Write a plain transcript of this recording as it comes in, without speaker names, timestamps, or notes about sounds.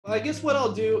I guess what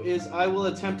I'll do is I will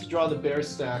attempt to draw the bear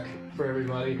stack for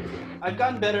everybody. I've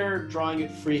gotten better drawing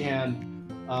it freehand,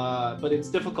 but it's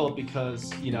difficult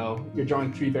because, you know, you're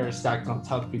drawing 3 bears stacked on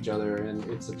top of each other, and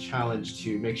it's a challenge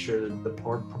to make sure that the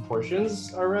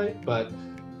proportions are right, but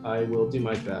I will do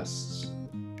my best.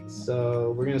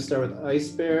 So we're gonna start with Ice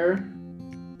Bear.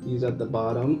 He's at the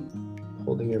bottom,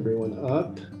 holding everyone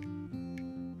up.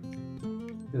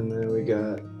 And then we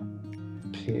got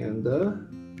Panda.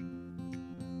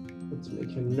 Let's make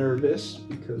him nervous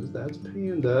because that's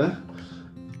Panda.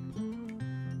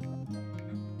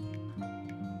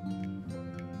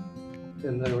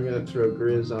 And then we're gonna throw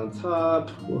Grizz on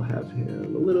top. We'll have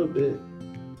him a little bit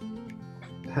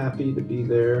happy to be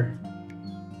there.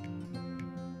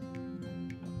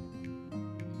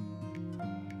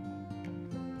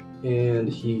 And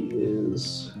he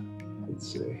is, let's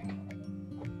see if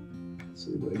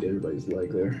I get everybody's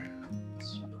leg there.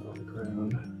 Let's put on the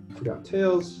ground. Forgot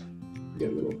tails.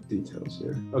 Get little details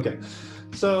here. Okay,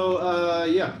 so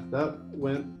yeah, that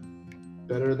went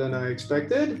better than I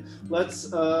expected. Let's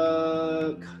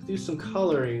do some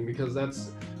coloring, because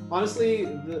that's honestly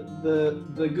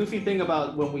the goofy thing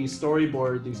about when we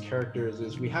storyboard these characters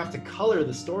is we have to color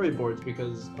the storyboards,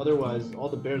 because otherwise all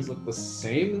the bears look the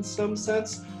same in some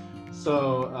sense.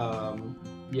 So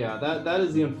yeah, that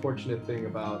is the unfortunate thing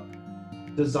about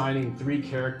designing 3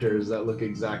 characters that look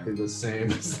exactly the same,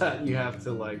 is that you have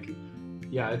to, like,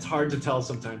 yeah, it's hard to tell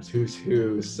sometimes who's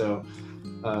who. So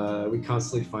we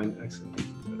constantly find excellent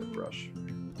better brush.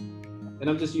 And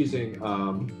I'm just using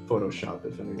Photoshop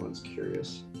if anyone's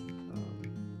curious.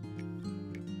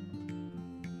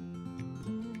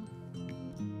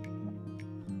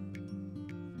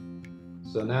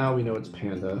 So now we know it's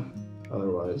Panda.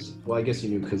 Otherwise, well, I guess you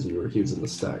knew because he was in the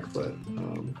stack, but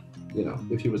you know,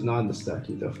 if he was not in the stack,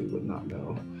 you definitely would not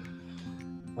know.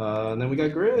 And then we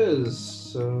got Grizz.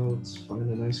 So let's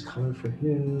find a nice color for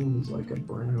him. He's like a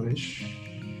brownish.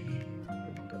 I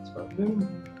think that's about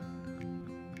him.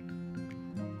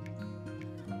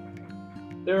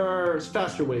 There are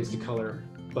faster ways to color,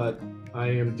 but I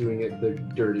am doing it the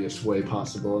dirtiest way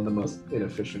possible and the most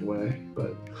inefficient way.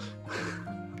 But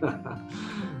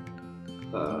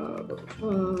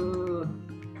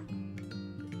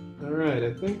all right,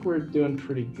 I think we're doing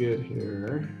pretty good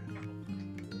here.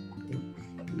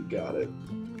 We got it.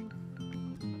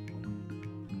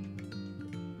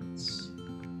 Let's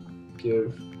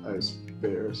give Ice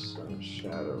Bear some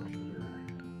shadow here.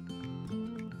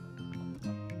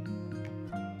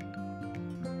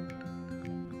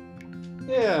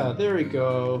 Yeah, there we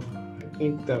go. I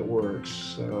think that works.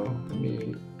 So let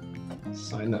me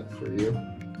sign that for you.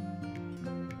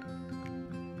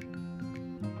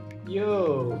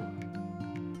 Yo.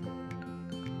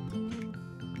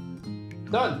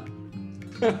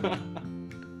 Done.